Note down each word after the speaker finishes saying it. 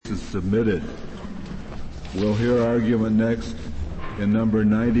is submitted. We'll hear argument next in number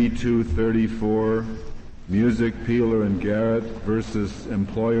 9234, Musick, Peeler, and Garrett versus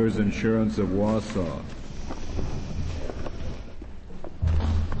Employers Insurance of Wausau.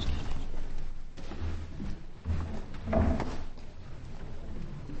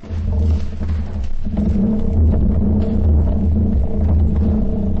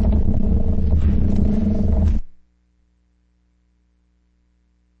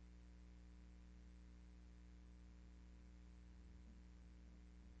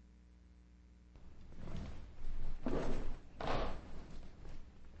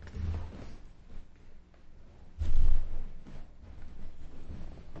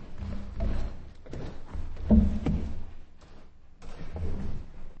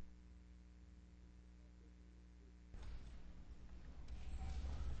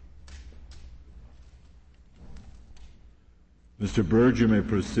 Mr. Byrd, you may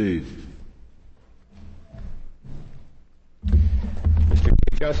proceed. Mr.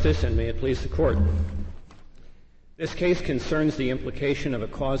 Chief Justice, and may it please the Court. This case concerns the implication of a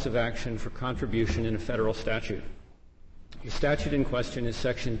cause of action for contribution in a federal statute. The statute in question is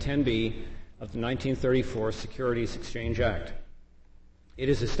Section 10B of the 1934 Securities Exchange Act. It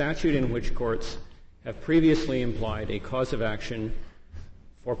is a statute in which courts have previously implied a cause of action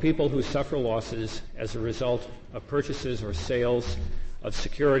for people who suffer losses as a result of purchases or sales of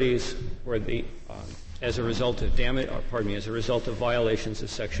securities or as a result of violations of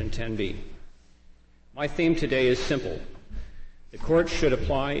Section 10B. My theme today is simple. The Court should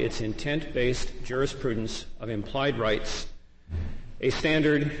apply its intent-based jurisprudence of implied rights, a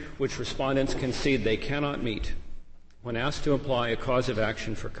standard which respondents concede they cannot meet when asked to apply a cause of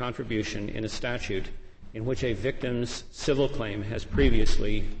action for contribution in a statute in which a victim's civil claim has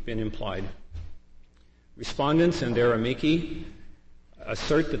previously been implied. Respondents and their amici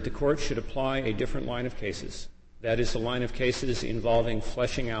assert that the Court should apply a different line of cases. That is, a line of cases involving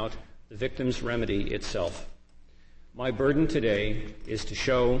fleshing out the victim's remedy itself. My burden today is to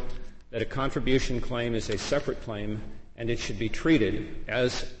show that a contribution claim is a separate claim and it should be treated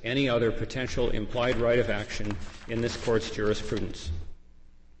as any other potential implied right of action in this Court's jurisprudence.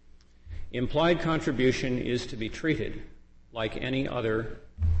 Implied contribution is to be treated like any other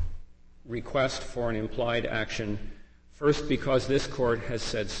request for an implied action, first because this Court has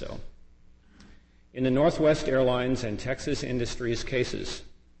said so. In the Northwest Airlines and Texas Industries cases,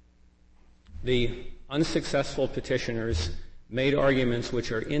 the unsuccessful petitioners made arguments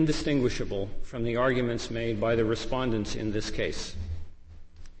which are indistinguishable from the arguments made by the respondents in this case.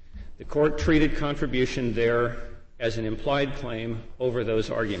 The Court treated contribution there as an implied claim over those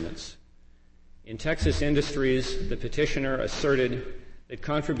arguments. In Texas Industries, the petitioner asserted that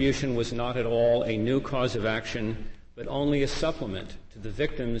contribution was not at all a new cause of action, but only a supplement to the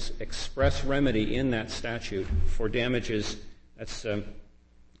victim's express remedy in that statute for damages that's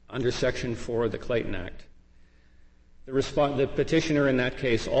under Section 4 of the Clayton Act. The petitioner in that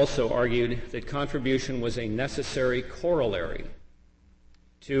case also argued that contribution was a necessary corollary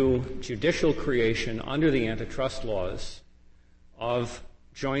to judicial creation under the antitrust laws of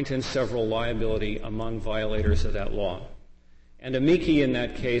joint and several liability among violators of that law. And amici in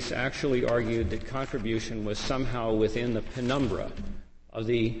that case actually argued that contribution was somehow within the penumbra of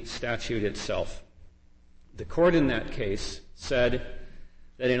the statute itself. The Court in that case said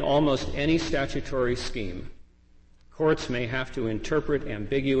that in almost any statutory scheme, courts may have to interpret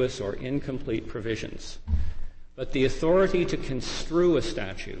ambiguous or incomplete provisions, but the authority to construe a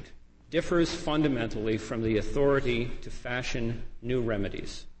statute differs fundamentally from the authority to fashion new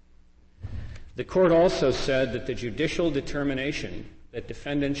remedies. The Court also said that the judicial determination that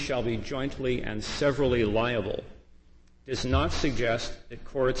defendants shall be jointly and severally liable does not suggest that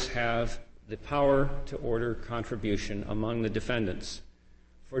courts have the power to order contribution among the defendants.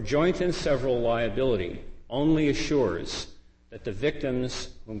 For joint and several liability only assures that the victims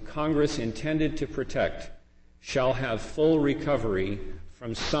whom Congress intended to protect shall have full recovery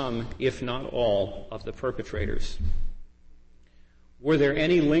from some, if not all, of the perpetrators. Were there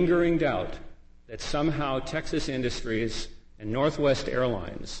any lingering doubt that somehow Texas Industries and Northwest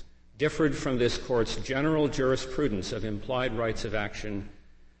Airlines differed from this Court's general jurisprudence of implied rights of action,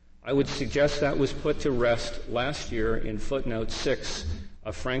 I would suggest that was put to rest last year in footnote 6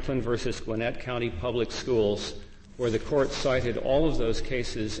 of Franklin versus Gwinnett County Public Schools, where the Court cited all of those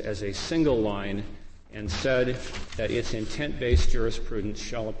cases as a single line and said that its intent-based jurisprudence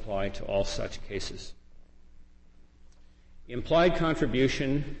shall apply to all such cases. Implied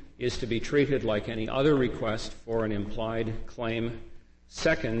contribution is to be treated like any other request for an implied claim.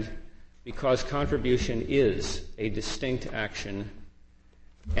 Second, because contribution is a distinct action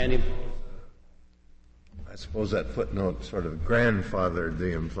And I suppose that footnote sort of grandfathered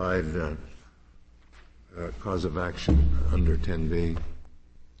the implied cause of action under 10b.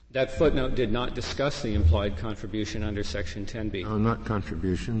 that footnote did not discuss the implied contribution under Section 10b. No, not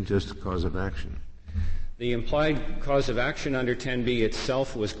contribution, just cause of action. The implied cause of action under 10b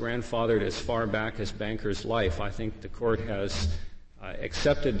itself was grandfathered as far back as Banker's life. I think the court has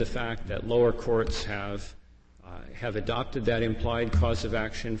accepted the fact that lower courts have adopted that implied cause of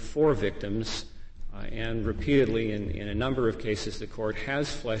action for victims, and repeatedly in a number of cases the court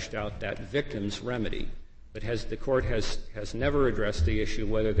has fleshed out that victim's remedy, but the court has never addressed the issue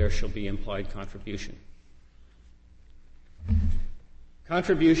whether there shall be implied contribution.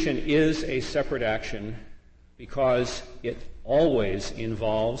 Contribution is a separate action because it always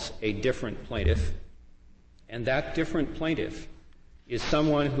involves a different plaintiff, and that different plaintiff is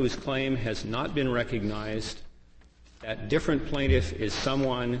someone whose claim has not been recognized. That different plaintiff is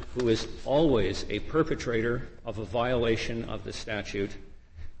someone who is always a perpetrator of a violation of the statute,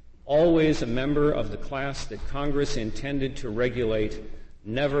 always a member of the class that Congress intended to regulate,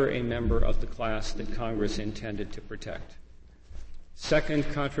 never a member of the class that Congress intended to protect.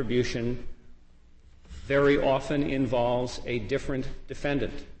 Second, contribution very often involves a different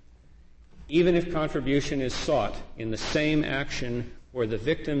defendant, even if contribution is sought in the same action where the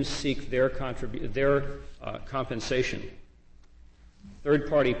victims seek their compensation.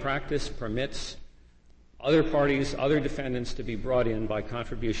 Third-party practice permits other parties, other defendants to be brought in by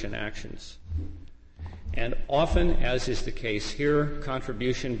contribution actions. And often, as is the case here,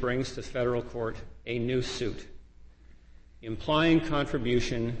 contribution brings to federal court a new suit. Implying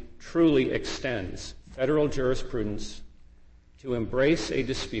contribution truly extends federal jurisprudence to embrace a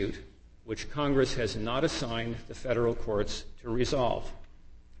dispute which Congress has not assigned the federal courts to resolve,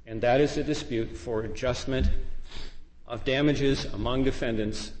 and that is a dispute for adjustment of damages among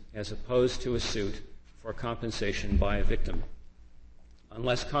defendants as opposed to a suit for compensation by a victim.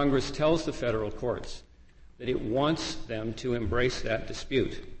 Unless Congress tells the federal courts that it wants them to embrace that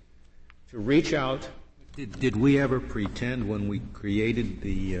dispute, to reach out. Did we ever pretend when we created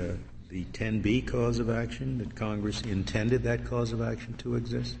the 10b cause of action that Congress intended that cause of action to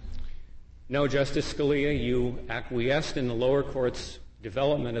exist? No, Justice Scalia, you acquiesced in the lower court's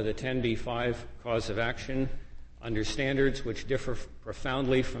development of the 10b-5 cause of action under standards which differ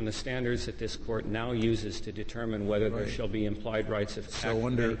profoundly from the standards that this court now uses to determine whether there shall be implied rights of act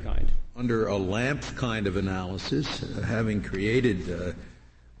of any kind. Under a lamp kind of analysis, having created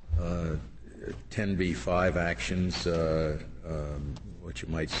 10b-5 actions, what you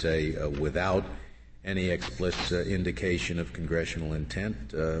might say, without any explicit indication of congressional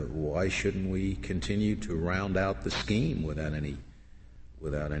intent, why shouldn't we continue to round out the scheme without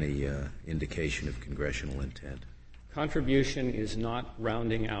any indication of congressional intent? Contribution is not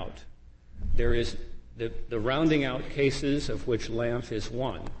rounding out. There is the rounding out cases, of which Lamp is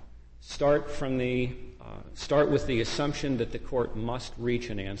one, start with the assumption that the court must reach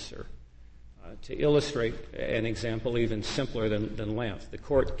an answer. To illustrate an example even simpler than Lamp, the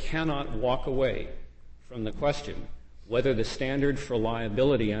court cannot walk away from the question whether the standard for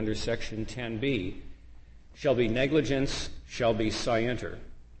liability under Section 10b shall be negligence, shall be scienter.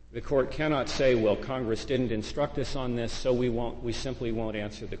 The court cannot say, well, Congress didn't instruct us on this, so we simply won't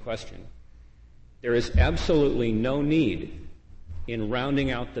answer the question. There is absolutely no need in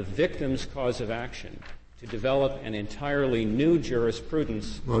rounding out the victim's cause of action to develop an entirely new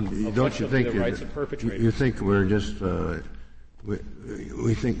jurisprudence of what should be the rights of perpetrators. You think we're just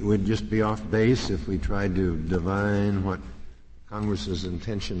we think we'd just be off base if we tried to divine what Congress's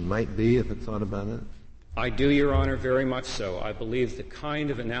intention might be if it thought about it? I do, Your Honor, very much so. I believe the kind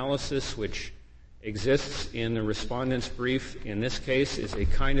of analysis which exists in the respondent's brief in this case is a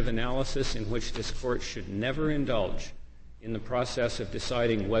kind of analysis in which this court should never indulge in the process of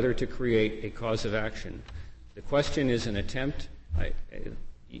deciding whether to create a cause of action. The question is an attempt,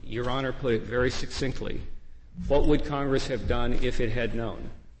 Your Honor put it very succinctly, what would Congress have done if it had known?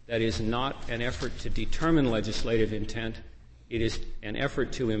 That is not an effort to determine legislative intent. It is an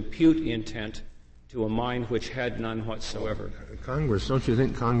effort to impute intent to a mind which had none whatsoever. Congress, don't you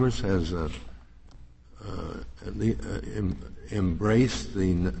think Congress has embraced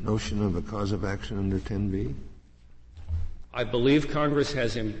the notion of a cause of action under 10b? I believe Congress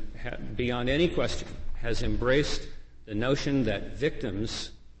has, beyond any question, has embraced the notion that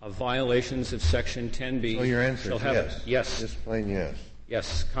victims of violations of Section 10b so your answer shall is have yes. Yes. Just plain yes.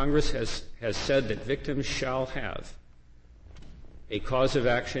 Yes. Congress has said that victims shall have a cause of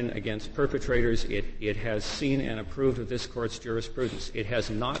action against perpetrators. It has seen and approved of this court's jurisprudence. It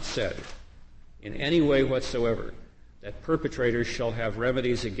has not said in any way whatsoever that perpetrators shall have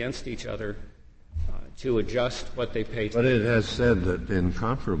remedies against each other to adjust what they pay to. But it has said that in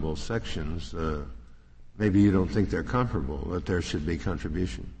comparable sections, maybe you don't think they're comparable, that there should be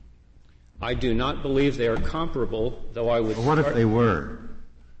contribution. I do not believe they are comparable, though I would... Well, what if they were?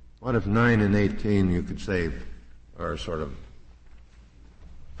 What if 9 and 18, you could say, are sort of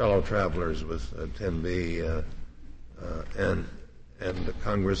fellow travelers with 10B, and the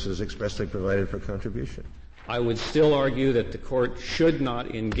Congress has expressly provided for contribution? I would still argue that the court should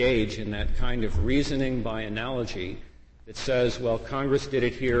not engage in that kind of reasoning by analogy that says, well, Congress did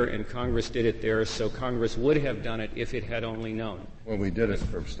it here and Congress did it there, so Congress would have done it if it had only known. Well, we did it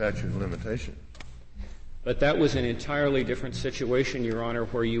for statute of limitation. But that was an entirely different situation, Your Honor,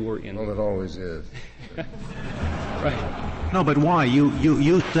 where you were in. Well, it always is. Right. No, but why?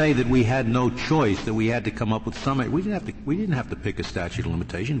 You say that we had no choice, that we had to come up with some. We didn't have to pick a statute of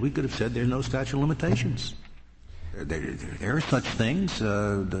limitations. We could have said there's no statute of limitations. There are such things.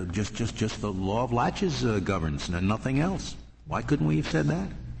 Just the law of latches governs, and nothing else. Why couldn't we have said that?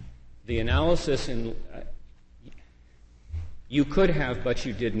 The analysis in you could have, but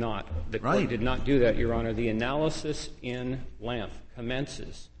you did not. The court did not do that, Your Honor. The analysis in Lamp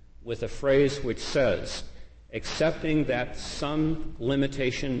commences with a phrase which says, accepting that some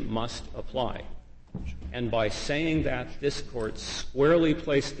limitation must apply. And by saying that, this court squarely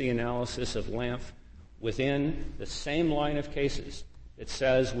placed the analysis of Lamp within the same line of cases. It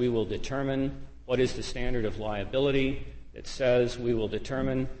says we will determine what is the standard of liability. It says we will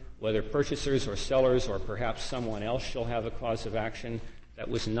determine whether purchasers or sellers or perhaps someone else shall have a cause of action. That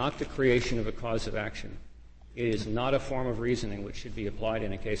was not the creation of a cause of action. It is not a form of reasoning which should be applied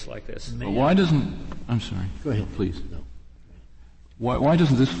in a case like this. Well, why doesn't... I'm sorry. Go ahead. Please. No. Why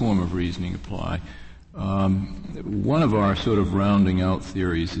doesn't this form of reasoning apply? One of our sort of rounding out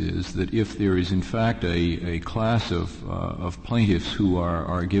theories is that if there is in fact a class of plaintiffs who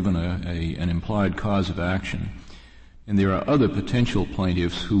are given an implied cause of action, and there are other potential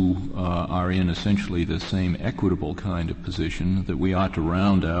plaintiffs who are in essentially the same equitable kind of position, that we ought to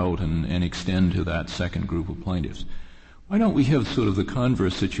round out and extend to that second group of plaintiffs. Why don't we have sort of the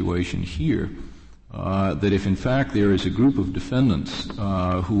converse situation here, that if in fact there is a group of defendants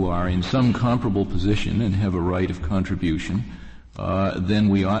who are in some comparable position and have a right of contribution, then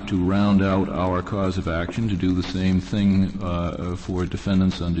we ought to round out our cause of action to do the same thing for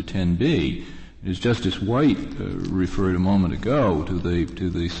defendants under 10B. As Justice White referred a moment ago to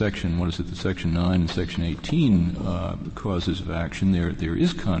the section, the section 9 and section 18 causes of action, there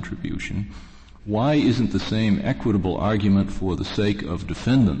is contribution. Why isn't the same equitable argument for the sake of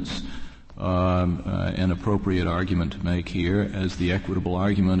defendants an appropriate argument to make here as the equitable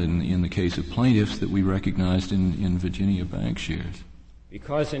argument in the case of plaintiffs that we recognized in Virginia bank shares?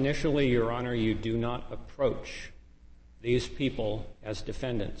 Because initially, Your Honor, you do not approach these people as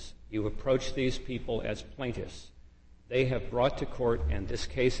defendants. You approach these people as plaintiffs. They have brought to court, and this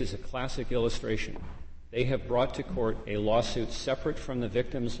case is a classic illustration, they have brought to court a lawsuit separate from the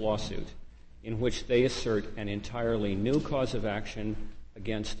victim's lawsuit in which they assert an entirely new cause of action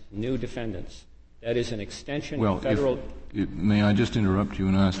against new defendants. That is an extension of federal... May I just interrupt you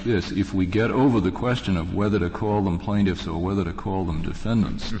and ask this? If we get over the question of whether to call them plaintiffs or whether to call them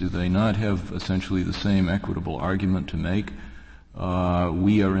defendants, do they not have essentially the same equitable argument to make?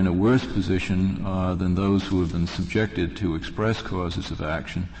 We are in a worse position than those who have been subjected to express causes of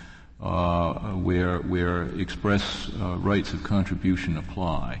action where express rights of contribution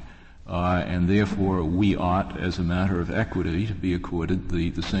apply. And therefore we ought, as a matter of equity, to be accorded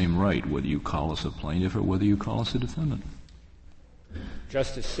the same right, whether you call us a plaintiff or whether you call us a defendant.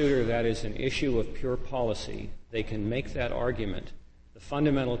 Justice Souter, that is an issue of pure policy. They can make that argument. The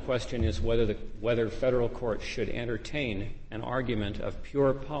fundamental question is whether federal courts should entertain an argument of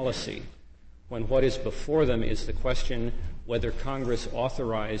pure policy when what is before them is the question whether Congress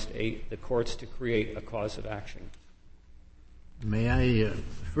authorized the courts to create a cause of action. May I,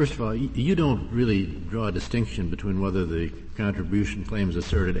 first of all, you don't really draw a distinction between whether the contribution claim is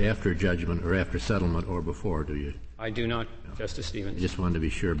asserted after judgment or after settlement or before, do you? I do not, no. Justice Stevens. I just wanted to be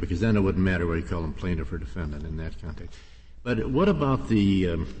sure, because then it wouldn't matter whether you call them plaintiff or defendant in that context. But what about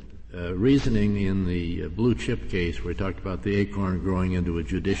the reasoning in the blue chip case where we talked about the acorn growing into a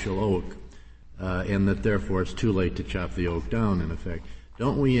judicial oak and that therefore it's too late to chop the oak down, in effect?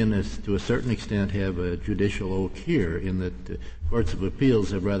 Don't we, to a certain extent, have a judicial oak here in that courts of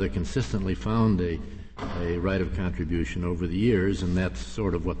appeals have rather consistently found a right of contribution over the years, and that's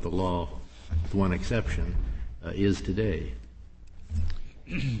sort of what the law, with one exception, is today?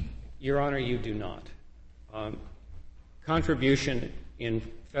 Your Honor, you do not. Contribution in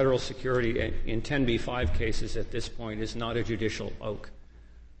federal security in 10b-5 cases at this point is not a judicial oak.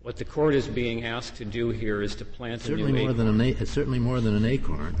 What the court is being asked to do here is to plant a new acorn. It's certainly more than an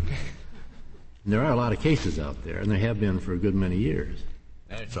acorn. And there are a lot of cases out there, and there have been for a good many years.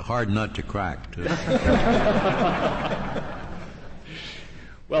 It's a hard nut to crack, too.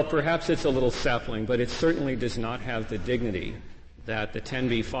 Well, perhaps it's a little sapling, but it certainly does not have the dignity that the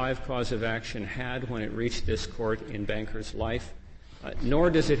 10b-5 cause of action had when it reached this court in Banker's Life, nor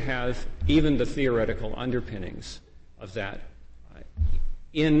does it have even the theoretical underpinnings of that.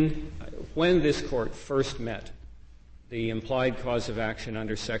 When this court first met the implied cause of action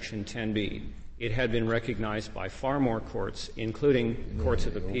under Section 10b, it had been recognized by far more courts, including courts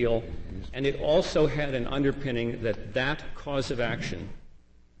of appeal, and it also had an underpinning that that cause of action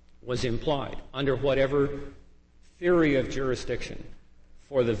was implied under whatever theory of jurisdiction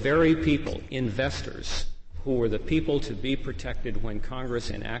for the very people, investors, who were the people to be protected when Congress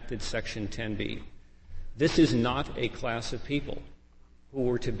enacted Section 10b. This is not a class of people who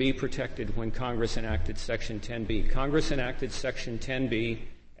were to be protected when Congress enacted Section 10b. Congress enacted Section 10b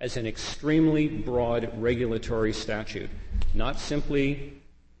as an extremely broad regulatory statute, not simply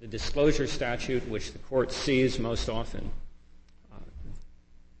the disclosure statute which the court sees most often.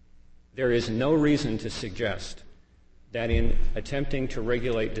 There is no reason to suggest that in attempting to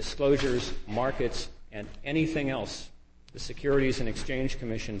regulate disclosures, markets, and anything else the Securities and Exchange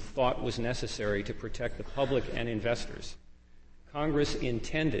Commission thought was necessary to protect the public and investors, Congress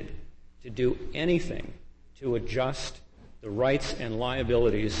intended to do anything to adjust the rights and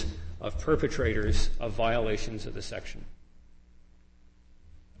liabilities of perpetrators of violations of the section.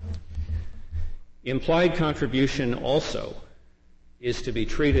 Implied contribution also is to be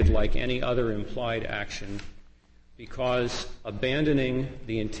treated like any other implied action because abandoning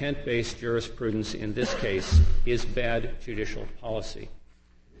the intent-based jurisprudence in this case is bad judicial policy.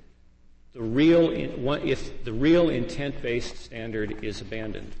 If the real intent-based standard is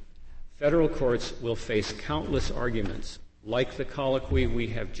abandoned, federal courts will face countless arguments, like the colloquy we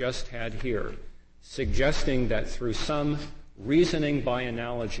have just had here, suggesting that through some reasoning by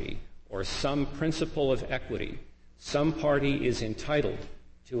analogy or some principle of equity, some party is entitled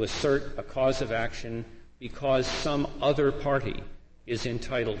to assert a cause of action because some other party is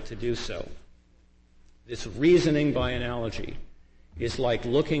entitled to do so. This reasoning by analogy is like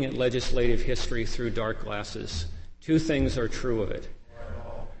looking at legislative history through dark glasses. Two things are true of it.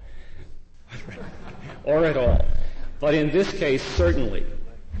 Or at all. But in this case, certainly.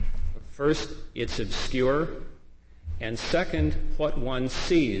 First, it's obscure. And second, what one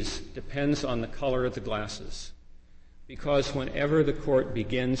sees depends on the color of the glasses. Because whenever the court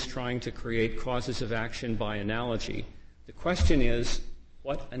begins trying to create causes of action by analogy, the question is,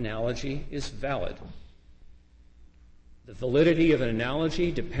 what analogy is valid? The validity of an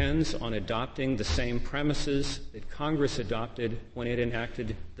analogy depends on adopting the same premises that Congress adopted when it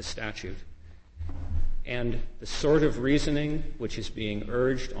enacted the statute. And the sort of reasoning which is being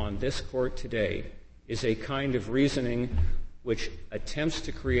urged on this court today is a kind of reasoning which attempts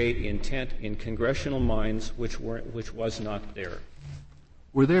to create intent in congressional minds which was not there.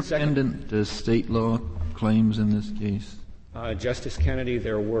 Were there pendant state law claims in this case? Justice Kennedy,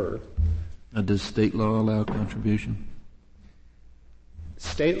 there were. Does state law allow contribution?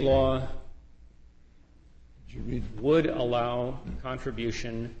 State law would allow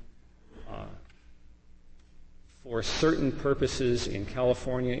contribution for certain purposes. In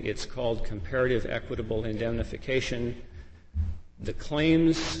California, it's called comparative equitable indemnification. The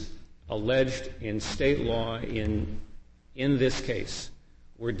claims alleged in state law in this case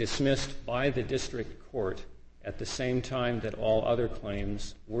were dismissed by the district court at the same time that all other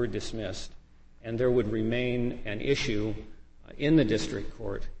claims were dismissed, and there would remain an issue in the district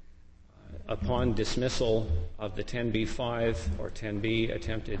court upon dismissal of the 10b-5 or 10b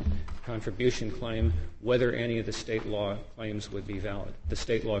attempted contribution claim, whether any of the state law claims would be valid. The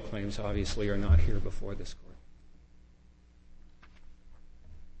state law claims obviously are not here before this court.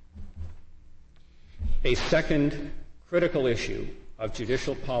 A second critical issue of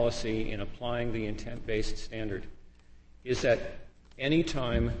judicial policy in applying the intent-based standard is that any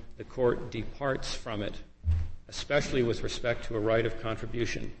time the court departs from it, especially with respect to a right of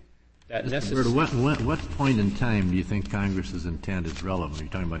contribution, that necessarily... What point in time do you think Congress's intent is relevant? Are you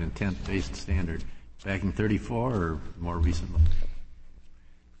talking about intent-based standard back in 34 or more recently?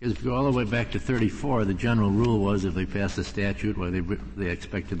 Because if you go all the way back to 34, the general rule was if they passed a statute, well, they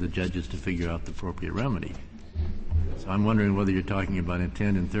expected the judges to figure out the appropriate remedy. So I'm wondering whether you're talking about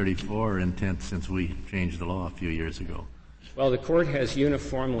intent in 34 or intent since we changed the law a few years ago. Well, the court has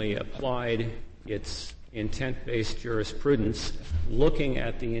uniformly applied its intent-based jurisprudence looking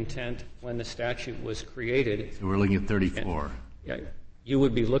at the intent when the statute was created. So we're looking at 34. You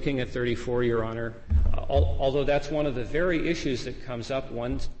would be looking at 34, Your Honor, although that's one of the very issues that comes up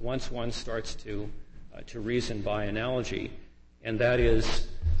once one starts to reason by analogy, and that is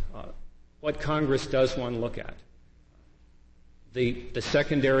what Congress does one look at. The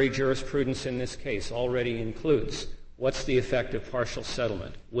secondary jurisprudence in this case already includes what's the effect of partial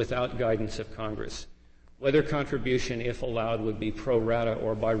settlement without guidance of Congress, whether contribution, if allowed, would be pro rata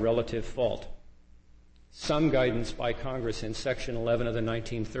or by relative fault. Some guidance by Congress in Section 11 of the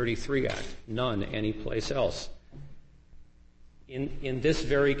 1933 Act, none anyplace else. In this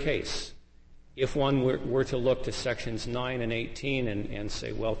very case, if one were to look to Sections 9 and 18 and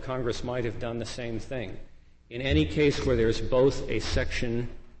say, well, Congress might have done the same thing, in any case where there's both a Section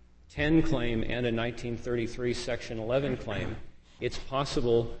 10 claim and a 1933 Section 11 claim, it's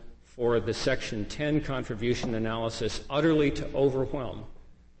possible for the Section 10 contribution analysis utterly to overwhelm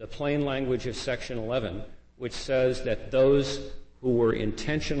the plain language of Section 11, which says that those who were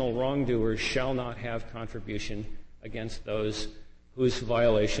intentional wrongdoers shall not have contribution against those whose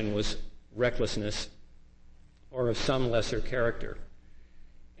violation was recklessness or of some lesser character.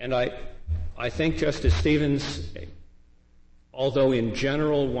 And I think, Justice Stevens, although in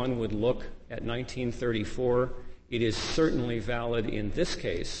general one would look at 1934, it is certainly valid in this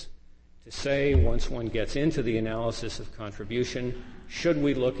case to say, once one gets into the analysis of contribution, should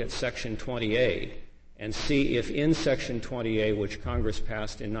we look at Section 20A and see if in Section 20A, which Congress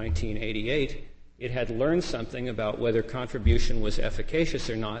passed in 1988, it had learned something about whether contribution was efficacious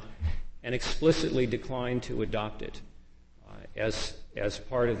or not and explicitly declined to adopt it as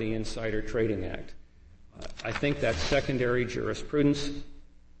part of the Insider Trading Act. I think that secondary jurisprudence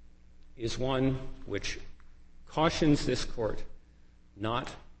is one which cautions this Court not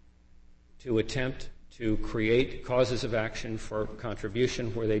to attempt to create causes of action for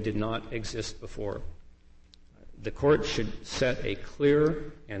contribution where they did not exist before. The Court should set a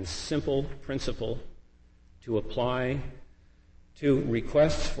clear and simple principle to apply to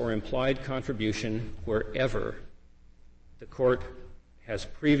requests for implied contribution wherever the Court has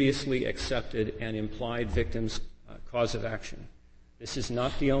previously accepted an implied victim's cause of action. This is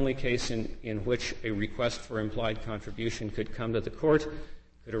not the only case in which a request for implied contribution could come to the Court.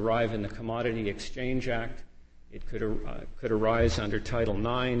 It could arrive in the Commodity Exchange Act. It could arise under Title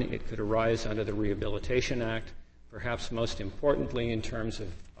IX. It could arise under the Rehabilitation Act. Perhaps most importantly, in terms of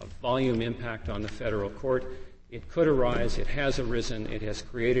volume impact on the federal court, it could arise, it has arisen, it has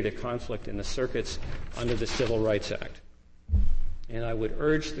created a conflict in the circuits under the Civil Rights Act. And I would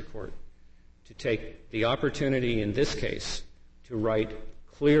urge the Court to take the opportunity in this case to write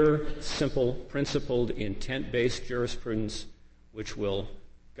clear, simple, principled, intent-based jurisprudence which will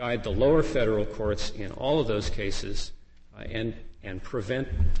guide the lower federal courts in all of those cases and prevent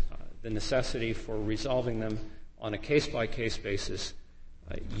the necessity for resolving them on a case-by-case basis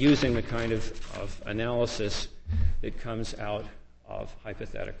using the kind of analysis that comes out of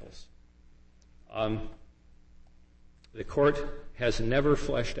hypotheticals. The Court has never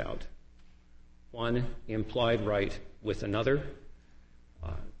fleshed out one implied right with another.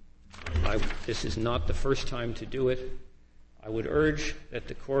 This is not the first time to do it. I would urge that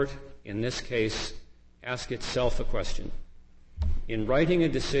the Court, in this case, ask itself a question. In writing a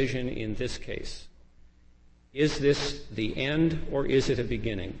decision in this case, is this the end or is it a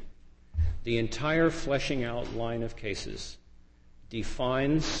beginning? The entire fleshing out line of cases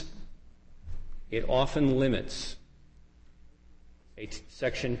defines, it often limits, a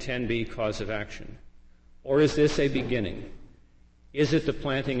Section 10b cause of action. Or is this a beginning? Is it the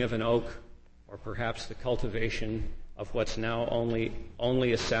planting of an oak or perhaps the cultivation of what's now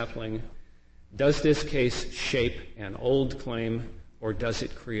only a sapling? Does this case shape an old claim or does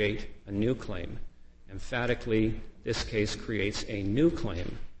it create a new claim? Emphatically, this case creates a new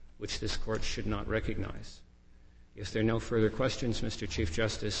claim which this Court should not recognize. If there are no further questions, Mr. Chief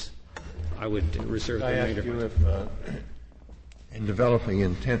Justice, I would reserve the remainder of my time. In developing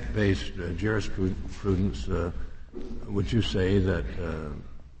intent-based jurisprudence, would you say that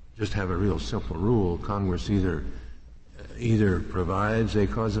just have a real simple rule, Congress either provides a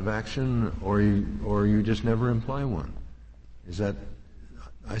cause of action or you just never imply one? Is that,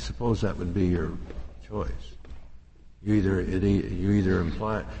 I suppose that would be your choice. You either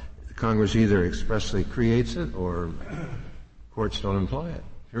imply, Congress either expressly creates it or courts don't imply it,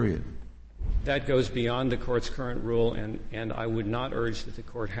 period. That goes beyond the Court's current rule, and I would not urge that the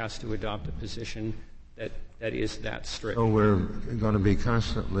Court has to adopt a position that is that strict. So we're going to be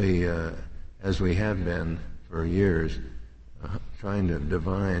constantly, as we have been for years, trying to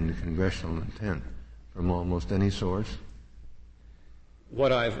divine congressional intent from almost any source?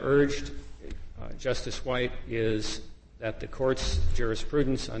 What I've urged, Justice White, is that the Court's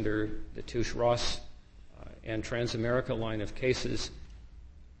jurisprudence under the Touche-Ross and Transamerica line of cases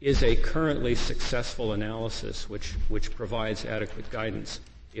is a currently successful analysis which provides adequate guidance.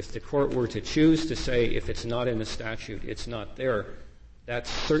 If the Court were to choose to say if it's not in the statute, it's not there, that's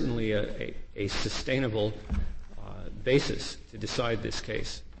certainly a sustainable basis to decide this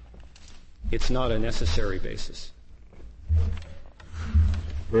case. It's not a necessary basis.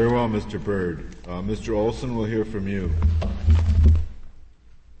 Very well, Mr. Byrd. Mr. Olson, we'll hear from you.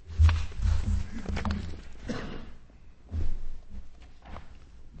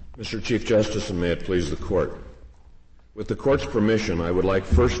 Mr. Chief Justice, and may it please the Court. With the Court's permission, I would like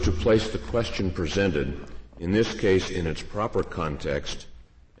first to place the question presented, in this case in its proper context,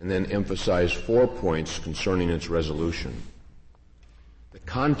 and then emphasize 4 points concerning its resolution. The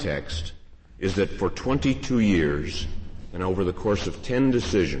context is that for 22 years, and over the course of 10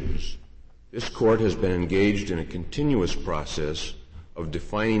 decisions, this Court has been engaged in a continuous process of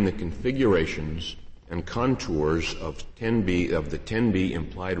defining the configurations and contours of the 10b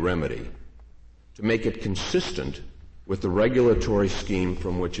implied remedy to make it consistent with the regulatory scheme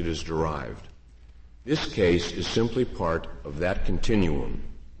from which it is derived. This case is simply part of that continuum.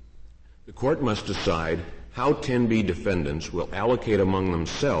 The Court must decide how 10b defendants will allocate among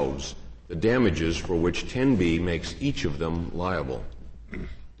themselves the damages for which 10b makes each of them liable.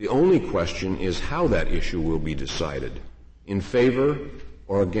 The only question is how that issue will be decided, in favor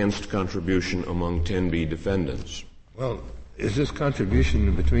or against contribution among 10b defendants. Well, is this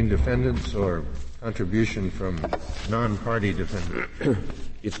contribution between defendants or contribution from non-party defendants?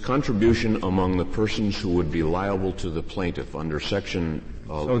 It's contribution among the persons who would be liable to the plaintiff under section...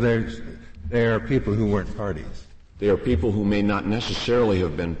 So there are people who weren't parties. They are people who may not necessarily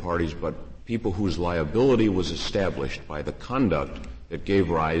have been parties, but people whose liability was established by the conduct that gave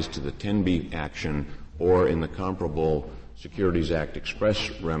rise to the 10b action, or in the comparable Securities Act express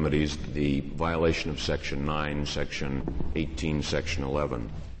remedies, the violation of Section 9, Section 18, Section 11.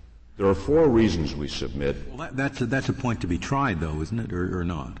 There are 4 reasons we submit. Well, that's a point to be tried, though, isn't it, or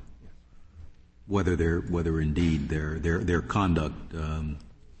not? Whether indeed their conduct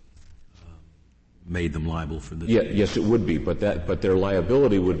made them liable for this. Yes, it would be, but their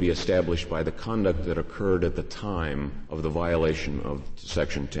liability would be established by the conduct that occurred at the time of the violation of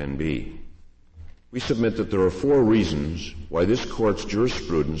Section 10b. We submit that there are 4 reasons why this Court's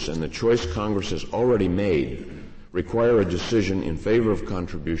jurisprudence and the choice Congress has already made require a decision in favor of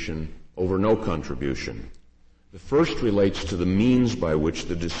contribution over no contribution. The first relates to the means by which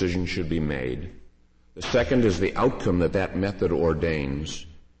the decision should be made. The second is the outcome that method ordains.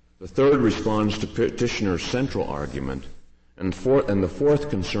 The third responds to petitioner's central argument, and the fourth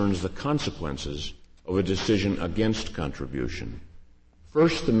concerns the consequences of a decision against contribution.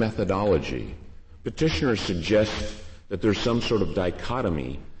 First, the methodology. Petitioner suggests that there's some sort of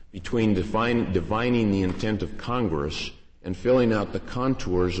dichotomy between divining the intent of Congress and filling out the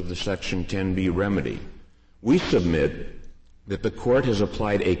contours of the Section 10b remedy. We submit that the Court has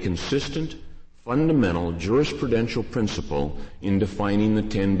applied a consistent, fundamental jurisprudential principle in defining the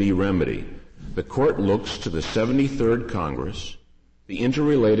 10b remedy. The Court looks to the 73rd Congress, the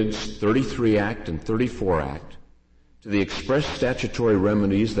interrelated 33 Act and 34 Act, to the express statutory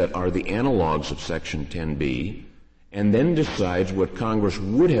remedies that are the analogs of Section 10b, and then decides what Congress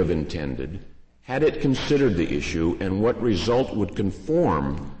would have intended had it considered the issue and what result would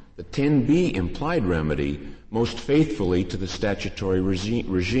conform the 10b implied remedy most faithfully to the statutory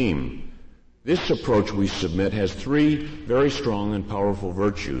regime. This approach, we submit, has 3 very strong and powerful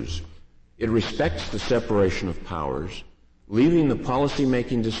virtues. It respects the separation of powers, leaving the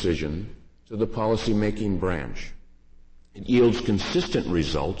policy-making decision to the policy-making branch. It yields consistent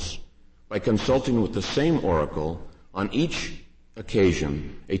results by consulting with the same oracle on each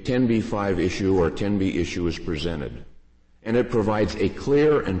occasion a 10b-5 issue or 10b issue is presented. And it provides a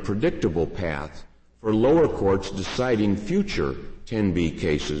clear and predictable path for lower courts deciding future 10b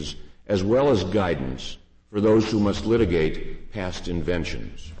cases, as well as guidance for those who must litigate past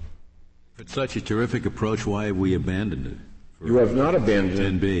inventions. If it's such a terrific approach, why have we abandoned it? You have not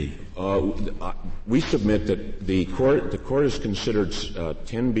abandoned 10b. We submit that the court has considered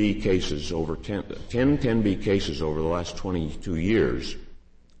 10b cases over 10 10b cases over the last 22 years,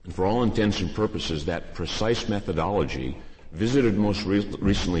 and for all intents and purposes, that precise methodology, visited most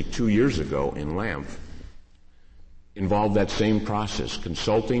recently 2 years ago in Lampf, involved that same process,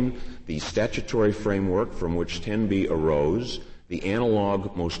 consulting the statutory framework from which 10b arose, the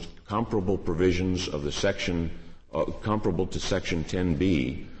analog, most comparable provisions of the section comparable to Section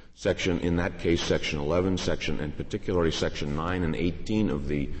 10b, in that case, Section 11, and particularly Section 9 and 18 of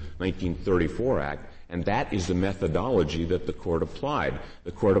the 1934 Act, and that is the methodology that the Court applied.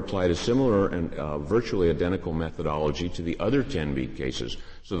 The Court applied a similar and virtually identical methodology to the other 10b cases.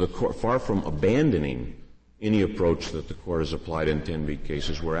 So the Court, far from abandoning any approach that the Court has applied in 10b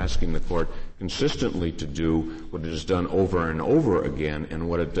cases, we're asking the Court consistently to do what it has done over and over again and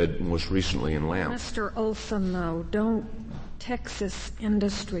what it did most recently in Lamb. Mr. Olson, though, don't Texas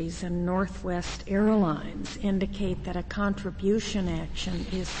Industries and Northwest Airlines indicate that a contribution action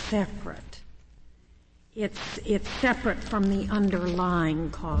is separate? It's separate from the underlying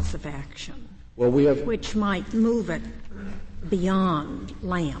cause of action, which might move it beyond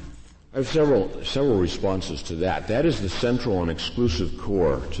Lamb. I have several responses to that. That is the central and exclusive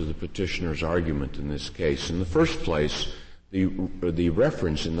core to the petitioner's argument in this case. In the first place, the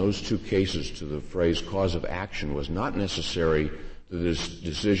reference in those two cases to the phrase cause of action was not necessary to the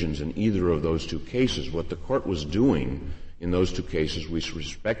decisions in either of those two cases. What the Court was doing in those two cases, we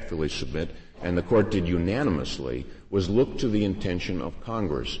respectfully submit, and the Court did unanimously, was look to the intention of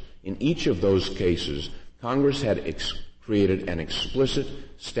Congress. In each of those cases, Congress had created an explicit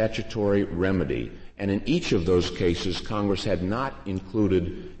statutory remedy, and in each of those cases, Congress had not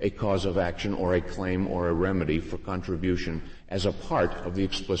included a cause of action or a claim or a remedy for contribution as a part of the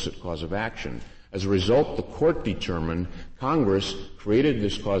explicit cause of action. As a result, the Court determined Congress created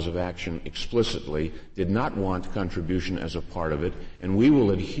this cause of action explicitly, did not want contribution as a part of it, and we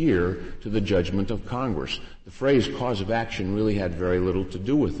will adhere to the judgment of Congress. The phrase cause of action really had very little to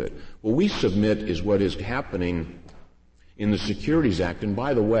do with it. What we submit is what is happening in the Securities Act, and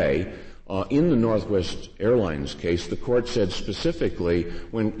by the way, in the Northwest Airlines case, the Court said specifically,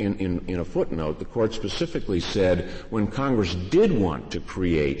 when in a footnote, the Court specifically said when Congress did want to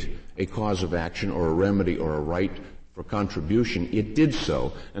create a cause of action or a remedy or a right for contribution, it did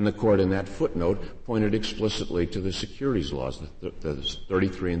so, and the Court in that footnote pointed explicitly to the securities laws, the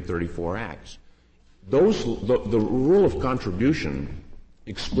 33 and 34 Acts. The rule of contribution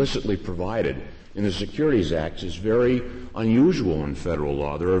explicitly provided in the Securities Act is very unusual in federal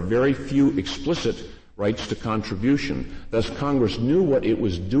law. There are very few explicit rights to contribution. Thus, Congress knew what it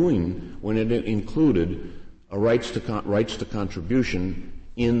was doing when it included rights to contribution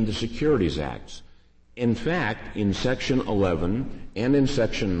in the Securities Acts. In fact, in Section 11 and in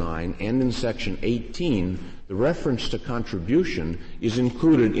Section 9 and in Section 18, the reference to contribution is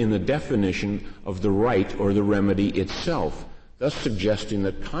included in the definition of the right or the remedy itself, thus suggesting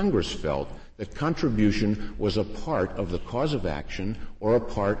that Congress felt that contribution was a part of the cause of action or a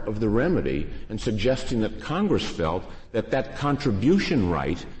part of the remedy, and suggesting that Congress felt that that contribution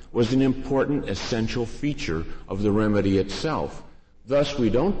right was an important, essential feature of the remedy itself. Thus, we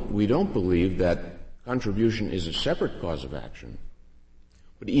don't believe that contribution is a separate cause of action.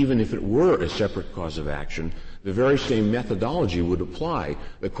 But even if it were a separate cause of action, the very same methodology would apply.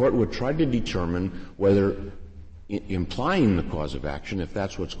 The Court would try to determine whether implying the cause of action, if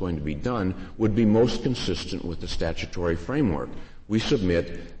that's what's going to be done, would be most consistent with the statutory framework. We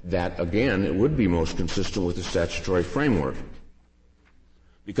submit that, again, it would be most consistent with the statutory framework.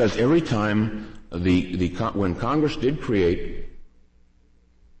 Because every time when Congress did create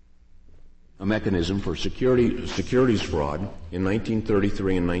a mechanism for securities fraud in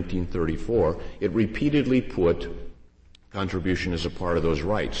 1933 and 1934, it repeatedly put contribution as a part of those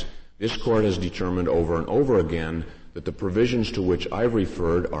rights. This Court has determined over and over again that the provisions to which I've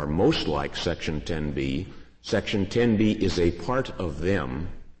referred are most like Section 10b. Section 10b is a part of them.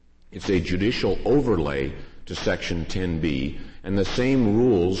 It's a judicial overlay to Section 10b, and the same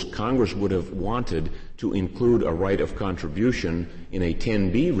rules Congress would have wanted to include a right of contribution in a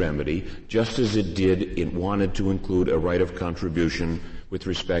 10b remedy, just as it wanted to include a right of contribution with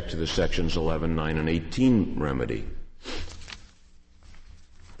respect to the Sections 11, 9, and 18 remedy.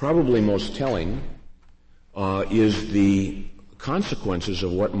 Probably most telling is the consequences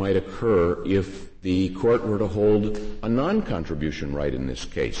of what might occur if the Court were to hold a non-contribution right in this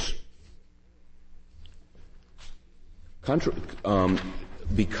case.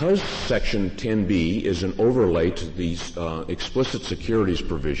 Because Section 10b is an overlay to these explicit Securities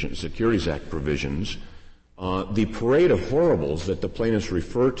Act provisions, the parade of horribles that the plaintiffs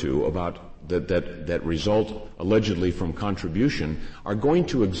refer to about that result allegedly from contribution are going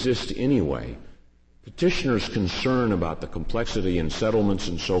to exist anyway. Petitioners' concern about the complexity in settlements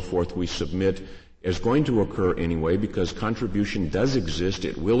and so forth we submit is going to occur anyway because contribution does exist,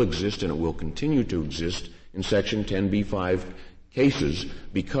 it will exist, and it will continue to exist in Section 10b-5 cases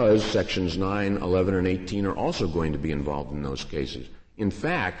because Sections 9, 11, and 18 are also going to be involved in those cases. In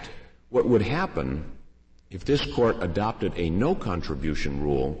fact, what would happen if this court adopted a no contribution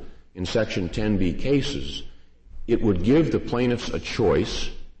rule in Section 10b cases, it would give the plaintiffs a choice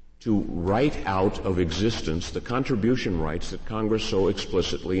to write out of existence the contribution rights that Congress so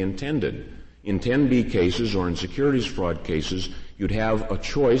explicitly intended. In 10b cases or in securities fraud cases, you'd have a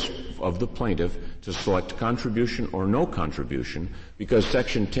choice of the plaintiff to select contribution or no contribution. Because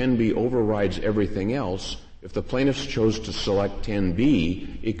Section 10b overrides everything else, if the plaintiffs chose to select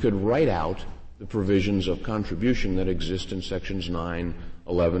 10b, it could write out the provisions of contribution that exist in Sections 9,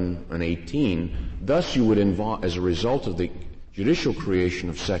 11, and 18. Thus, you would involve, as a result of the judicial creation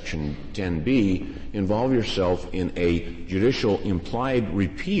of Section 10b, involve yourself in a judicial implied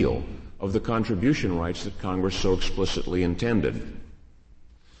repeal of the contribution rights that Congress so explicitly intended.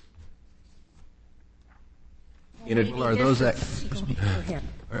 Are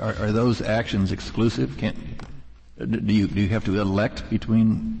those actions exclusive? Do you have to elect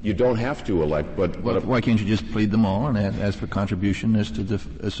between? You don't have to elect, but why can't you just plead them all and ask for contribution as to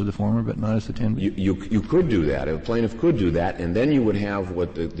the former, but not as to 10b? You could do that. A plaintiff could do that, and then you would have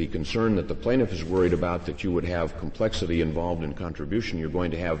what the concern that the plaintiff is worried about, that you would have complexity involved in contribution. You're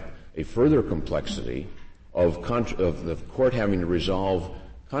going to have a further complexity of the court having to resolve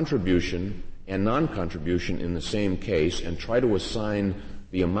contribution and non-contribution in the same case and try to assign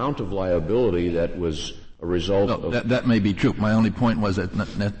the amount of liability that was a result of... That may be true. My only point was that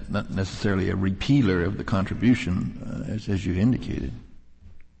not necessarily a repealer of the contribution, as you indicated.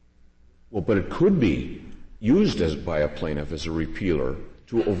 Well, but it could be used by a plaintiff as a repealer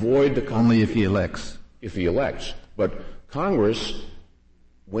to avoid the... Only if he elects. If he elects. But Congress,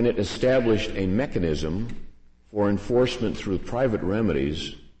 when it established a mechanism for enforcement through private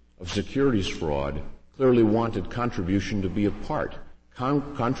remedies of securities fraud, clearly wanted contribution to be a part.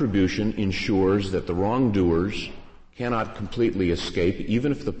 Contribution ensures that the wrongdoers cannot completely escape.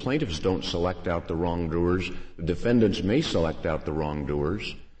 Even if the plaintiffs don't select out the wrongdoers, the defendants may select out the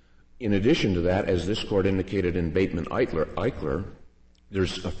wrongdoers. In addition to that, as this court indicated in Bateman-Eichler,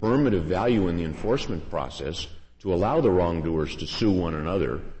 there's affirmative value in the enforcement process to allow the wrongdoers to sue one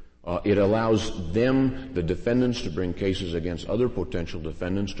another. It allows them, the defendants, to bring cases against other potential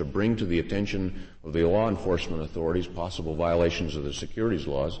defendants, to bring to the attention of the law enforcement authorities possible violations of the securities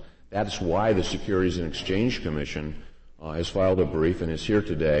laws. That's why the Securities and Exchange Commission has filed a brief and is here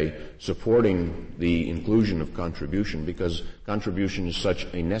today supporting the inclusion of contribution, because contribution is such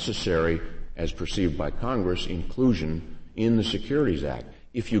a necessary, as perceived by Congress, inclusion in the Securities Act.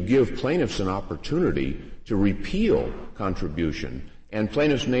 If you give plaintiffs an opportunity to repeal contribution, and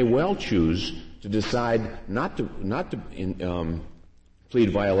plaintiffs may well choose to decide not to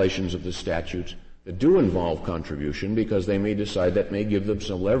plead violations of the statutes that do involve contribution, because they may decide that may give them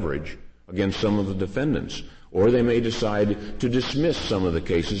some leverage against some of the defendants. Or they may decide to dismiss some of the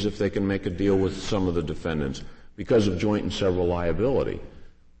cases if they can make a deal with some of the defendants because of joint and several liability.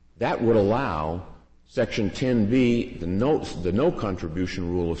 That would allow Section 10b, the no contribution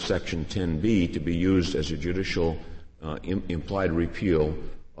rule of Section 10b, to be used as a judicial implied repeal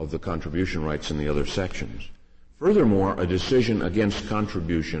of the contribution rights in the other sections. Furthermore, a decision against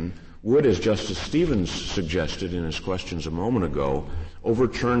contribution would, as Justice Stevens suggested in his questions a moment ago,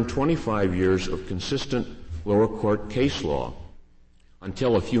 overturn 25 years of consistent lower court case law.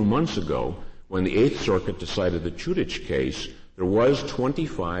 Until a few months ago, when the Eighth Circuit decided the Chudich case, there was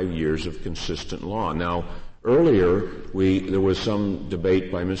 25 years of consistent law. Now, earlier, there was some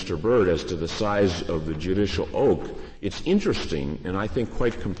debate by Mr. Byrd as to the size of the judicial oak. It's interesting, and I think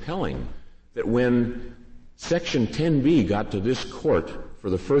quite compelling, that when Section 10b got to this court for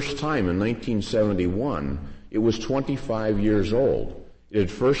the first time in 1971, it was 25 years old. It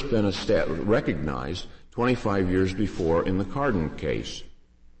had first been recognized 25 years before in the Cardin case.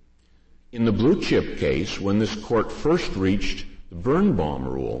 In the Blue Chip case, when this court first reached the Birnbaum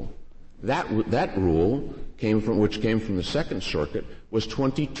rule, that rule which came from the Second Circuit, was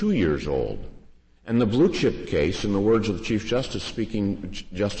 22 years old. And the Blue Chip case, in the words of the Chief Justice then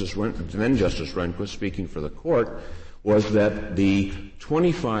Justice Rehnquist speaking for the court, was that the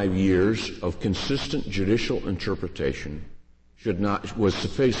 25 years of consistent judicial interpretation was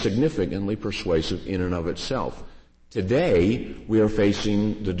significantly persuasive in and of itself. Today, we are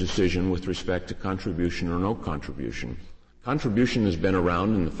facing the decision with respect to contribution or no contribution. Contribution has been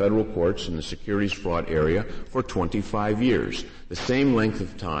around in the federal courts in the securities fraud area for 25 years, the same length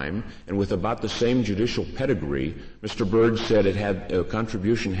of time, and with about the same judicial pedigree. Mr. Byrd said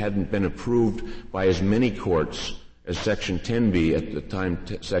contribution hadn't been approved by as many courts as Section 10b at the time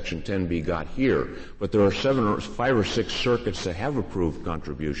Section 10b got here. But there are 5 or 6 circuits that have approved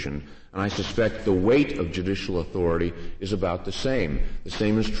contribution, and I suspect the weight of judicial authority is about the same. The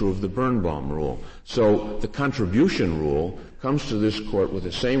same is true of the Birnbaum rule. So the contribution rule comes to this court with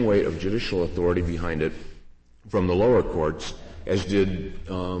the same weight of judicial authority behind it from the lower courts as did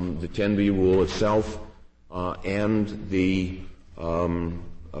the 10b rule itself and the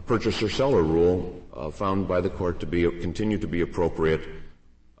purchaser-seller rule found by the court to continue to be appropriate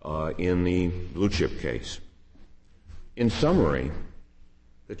in the blue chip case. In summary,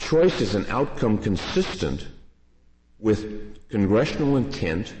 the choice is an outcome consistent with congressional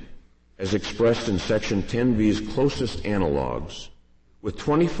intent as expressed in Section 10b's closest analogs, with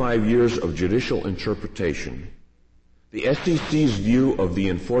 25 years of judicial interpretation, the SEC's view of the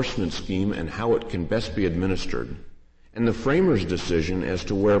enforcement scheme and how it can best be administered, and the framers' decision as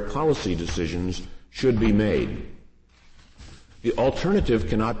to where policy decisions should be made. The alternative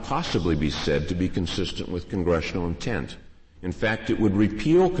cannot possibly be said to be consistent with congressional intent. In fact, it would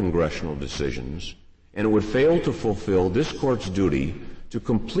repeal congressional decisions, and it would fail to fulfill this court's duty to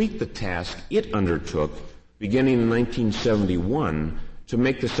complete the task it undertook beginning in 1971 to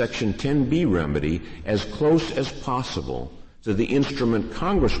make the Section 10b remedy as close as possible to the instrument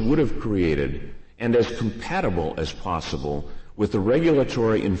Congress would have created and as compatible as possible with the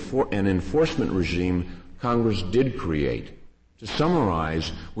regulatory and enforcement regime Congress did create. To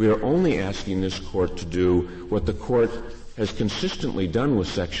summarize, we are only asking this court to do what the court has consistently done with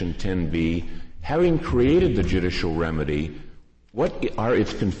Section 10b, having created the judicial remedy. What are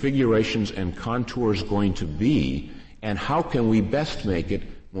its configurations and contours going to be, and how can we best make it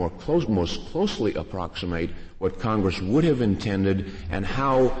most closely approximate what Congress would have intended, and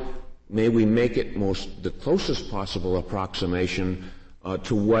how may we make it the closest possible approximation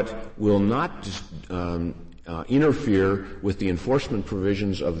to what will not interfere with the enforcement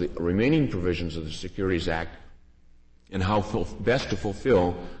provisions of the remaining provisions of the Securities Act, and how best to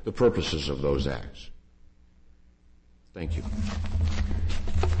fulfill the purposes of those acts. Thank you.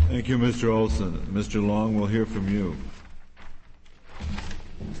 Thank you, Mr. Olson. Mr. Long, we'll hear from you.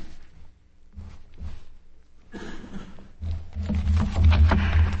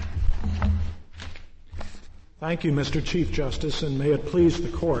 Thank you, Mr. Chief Justice, and may it please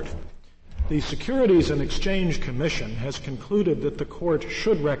the Court. The Securities and Exchange Commission has concluded that the Court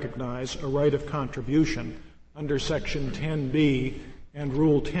should recognize a right of contribution under Section 10b and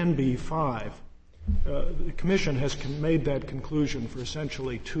Rule 10b-5. The Commission has made that conclusion for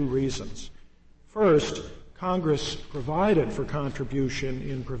essentially 2 reasons. First, Congress provided for contribution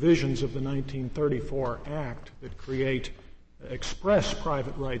in provisions of the 1934 Act that create express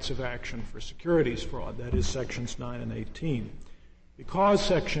private rights of action for securities fraud, that is, Sections 9 and 18. Because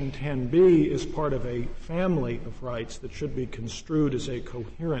Section 10b is part of a family of rights that should be construed as a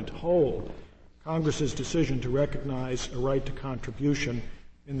coherent whole, Congress's decision to recognize a right to contribution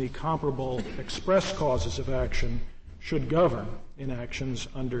in the comparable express causes of action should govern in actions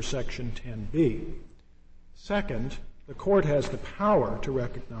under Section 10b. Second, the Court has the power to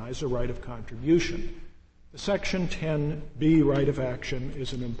recognize a right of contribution. The Section 10b right of action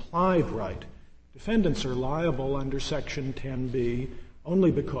is an implied right. Defendants are liable under Section 10b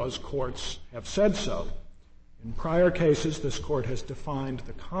only because courts have said so. In prior cases, this Court has defined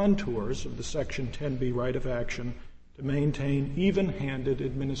the contours of the Section 10b right of action to maintain even-handed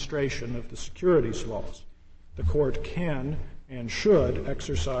administration of the securities laws. The Court can and should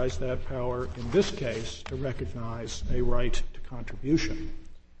exercise that power in this case to recognize a right to contribution.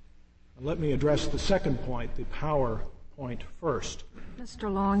 And let me address the second point, the power point, first.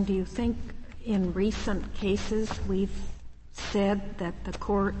 Mr. Long, do you think in recent cases we've said that the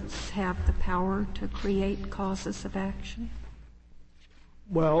courts have the power to create causes of action?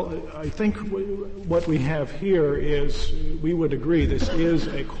 Well, I think what we have here is, we would agree this is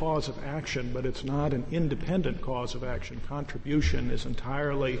a cause of action, but it's not an independent cause of action. Contribution is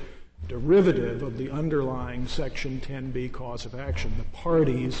entirely derivative of the underlying Section 10b cause of action. The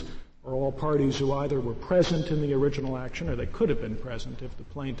parties are all parties who either were present in the original action or they could have been present if the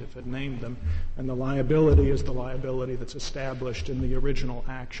plaintiff had named them, and the liability is the liability that's established in the original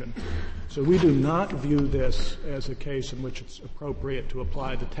action. So we do not view this as a case in which it's appropriate to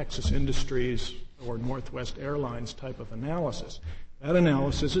apply the Texas Industries or Northwest Airlines type of analysis. That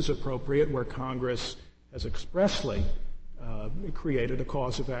analysis is appropriate where Congress has expressly created a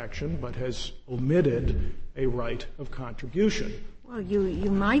cause of action but has omitted a right of contribution. Well, you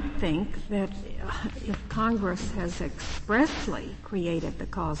might think that if Congress has expressly created the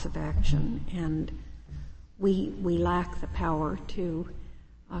cause of action and we lack the power to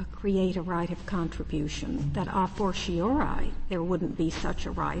create a right of contribution, that a fortiori there wouldn't be such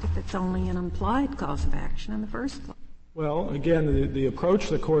a right if it's only an implied cause of action in the first place? Well, again, the approach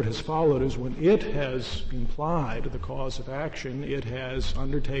the Court has followed is when it has implied the cause of action, it has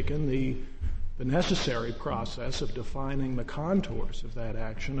undertaken the necessary process of defining the contours of that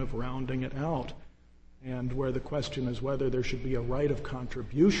action, of rounding it out. And where the question is whether there should be a right of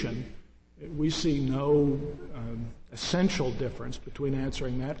contribution, we see no essential difference between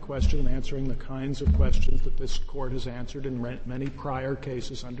answering that question and answering the kinds of questions that this Court has answered in many prior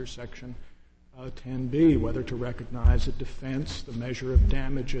cases under Section 10b, whether to recognize a defense, the measure of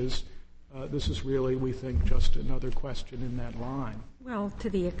damages. This is really, we think, just another question in that line. Well, to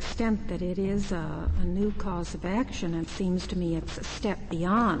the extent that it is a new cause of action, it seems to me it's a step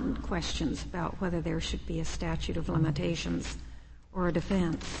beyond questions about whether there should be a statute of limitations or a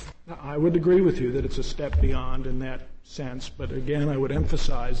defense. Now, I would agree with you that it's a step beyond in that sense, but again, I would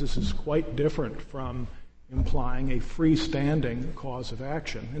emphasize this is quite different from implying a freestanding cause of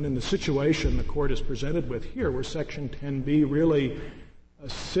action. And in the situation the Court is presented with here, where Section 10b really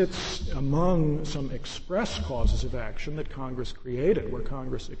sits among some express causes of action that Congress created, where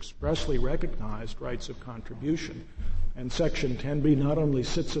Congress expressly recognized rights of contribution. And Section 10b not only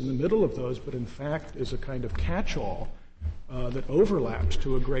sits in the middle of those, but in fact is a kind of catch-all that overlaps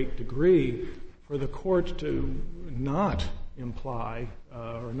to a great degree for the Court to not imply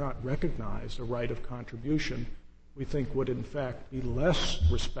or not recognize a right of contribution, we think would in fact be less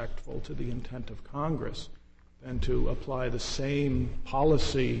respectful to the intent of Congress than to apply the same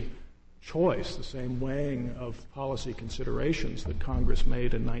policy choice, the same weighing of policy considerations that Congress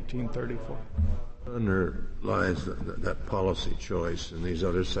made in 1934. Underlies that policy choice in these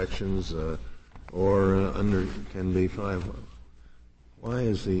other sections or under 10b-5. Why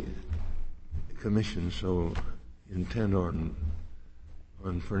is the Commission so intent on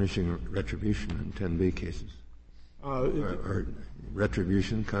furnishing retribution in 10b cases? Or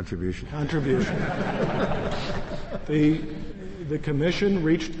retribution, contribution? Contribution. The Commission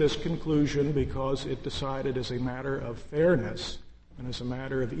reached this conclusion because it decided as a matter of fairness and as a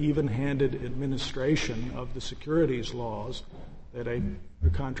matter of even-handed administration of the securities laws that a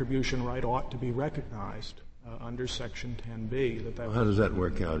contribution right ought to be recognized under Section 10b. How does that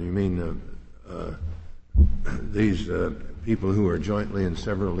work out? You mean these people who are jointly and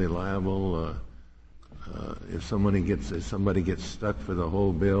severally liable, if somebody gets stuck for the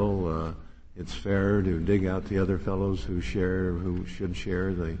whole bill, it's fair to dig out the other fellows who should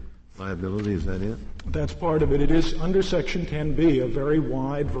share the liability? Is that it? That's part of it. It is under Section 10b, a very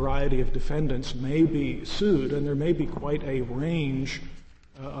wide variety of defendants may be sued, and there may be quite a range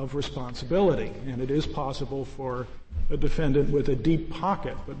of responsibility. And it is possible for a defendant with a deep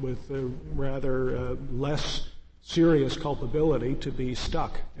pocket, but with a rather less serious culpability to be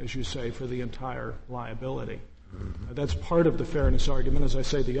stuck, as you say, for the entire liability. That's part of the fairness argument. As I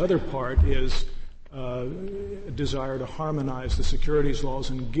say, the other part is a desire to harmonize the securities laws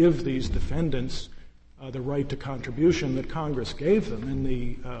and give these defendants the right to contribution that Congress gave them in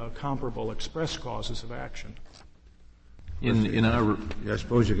the comparable express causes of action. I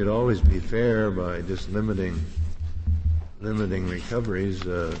suppose you could always be fair by just limiting recoveries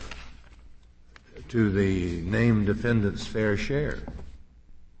to the named defendant's fair share.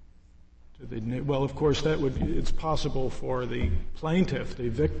 Well, of course, it's possible for the plaintiff, the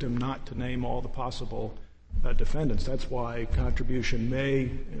victim, not to name all the possible defendants. That's why contribution may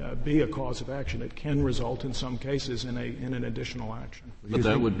be a cause of action. It can result in some cases in an additional action. But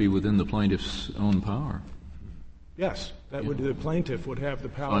that would be within the plaintiff's own power. Yes, the plaintiff would have the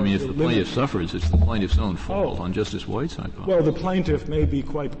power. I mean, if the plaintiff suffers, it's the plaintiff's own fault on Justice White's hypothesis. Well, the plaintiff may be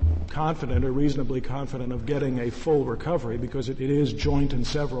quite confident or reasonably confident of getting a full recovery because it is joint and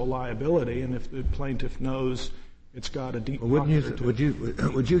several liability, and if the plaintiff knows it's got a deep pocket. Would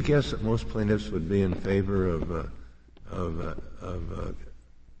you guess that most plaintiffs would be in favor of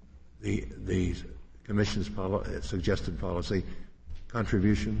the Commission's suggested policy?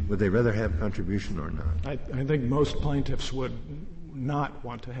 Contribution? Would they rather have contribution or not? I think most plaintiffs would not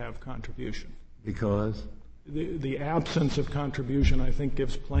want to have contribution. Because? The absence of contribution, I think,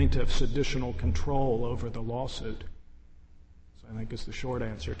 gives plaintiffs additional control over the lawsuit. So I think is the short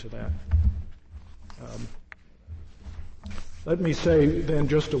answer to that. Let me say then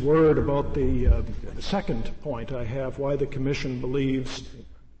just a word about the second point I have, why the Commission believes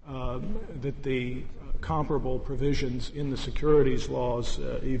that the comparable provisions in the securities laws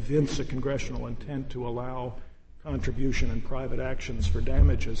evince a congressional intent to allow contribution in private actions for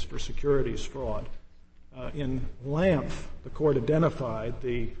damages for securities fraud. In Lampf, the Court identified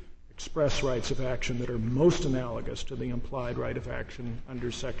the express rights of action that are most analogous to the implied right of action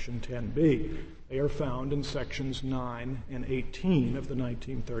under Section 10b. They are found in Sections 9 and 18 of the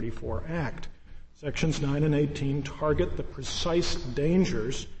 1934 Act. Sections 9 and 18 target the precise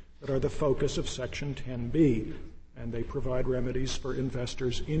dangers that are the focus of Section 10b, and they provide remedies for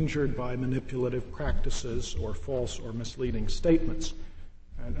investors injured by manipulative practices or false or misleading statements.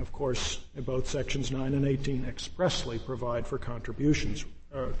 And, of course, both Sections 9 and 18 expressly provide for contribution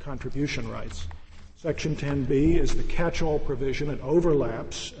rights. Section 10b is the catch-all provision. It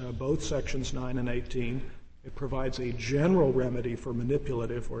overlaps both Sections 9 and 18. It provides a general remedy for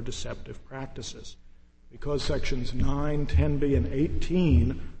manipulative or deceptive practices. Because Sections 9, 10b, and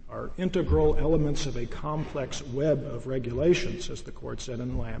 18 are integral elements of a complex web of regulations, as the Court said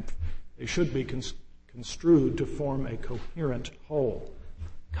in Lampf, they should be construed to form a coherent whole.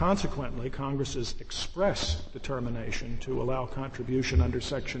 Consequently, Congress's express determination to allow contribution under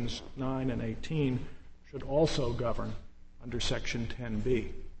Sections 9 and 18 should also govern under Section 10b.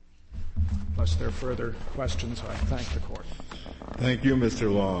 Unless there are further questions, I thank the Court. Thank you,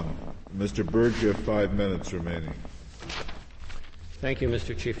 Mr. Long. Mr. Byrd, you have 5 minutes remaining. Thank you,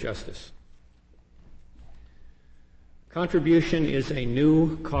 Mr. Chief Justice. Contribution is a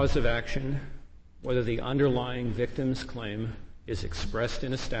new cause of action, whether the underlying victim's claim is expressed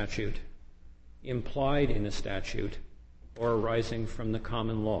in a statute, implied in a statute, or arising from the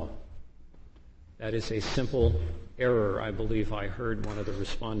common law. That is a simple error I believe I heard one of the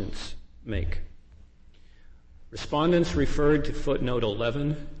respondents make. Respondents referred to footnote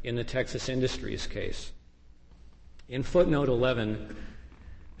 11 in the Texas Industries case. In footnote 11,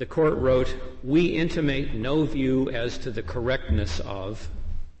 the Court wrote, "We intimate no view as to the correctness of,"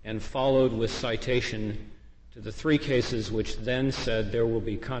 and followed with citation to the 3 cases which then said there will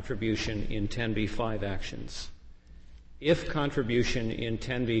be contribution in 10b-5 actions. If contribution in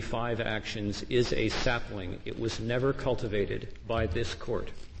 10b-5 actions is a sapling, it was never cultivated by this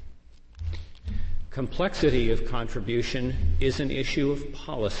Court. Complexity of contribution is an issue of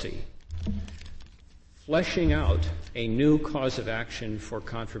policy. Fleshing out a new cause of action for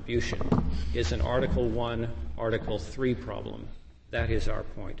contribution is an Article 1, Article 3 problem. That is our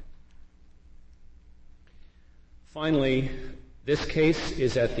point. Finally, this case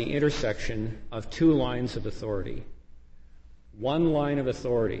is at the intersection of 2 lines of authority. One line of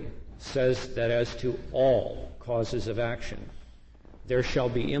authority says that as to all causes of action, there shall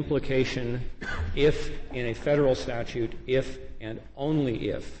be implication if, in a federal statute, if and only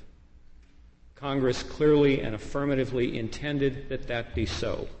if Congress clearly and affirmatively intended that that be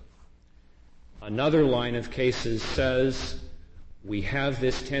so. Another line of cases says we have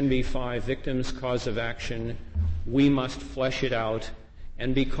this 10b-5 victims cause of action, we must flesh it out,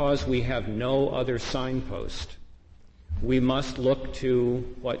 and because we have no other signpost, we must look to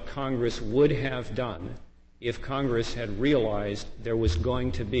what Congress would have done if Congress had realized there was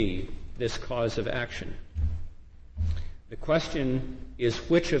going to be this cause of action. The question is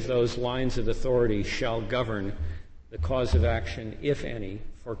which of those lines of authority shall govern the cause of action, if any,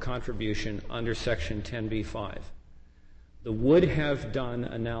 for contribution under Section 10b-5. The would have done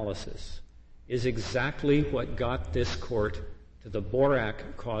analysis is exactly what got this Court to the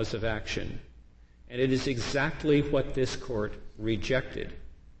Borak cause of action, and it is exactly what this Court rejected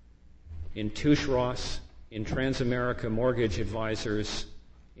in Touche-Ross, in Transamerica Mortgage Advisors,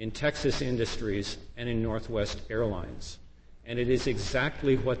 in Texas Industries, and in Northwest Airlines. And it is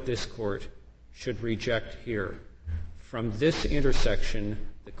exactly what this Court should reject here. From this intersection,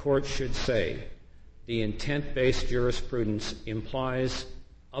 the Court should say the intent-based jurisprudence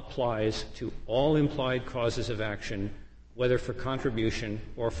applies to all implied causes of action, whether for contribution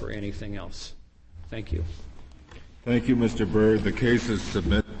or for anything else. Thank you. Thank you, Mr. Byrd. The case is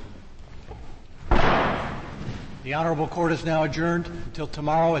submitted. The Honorable Court is now adjourned until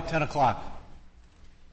tomorrow at 10 o'clock.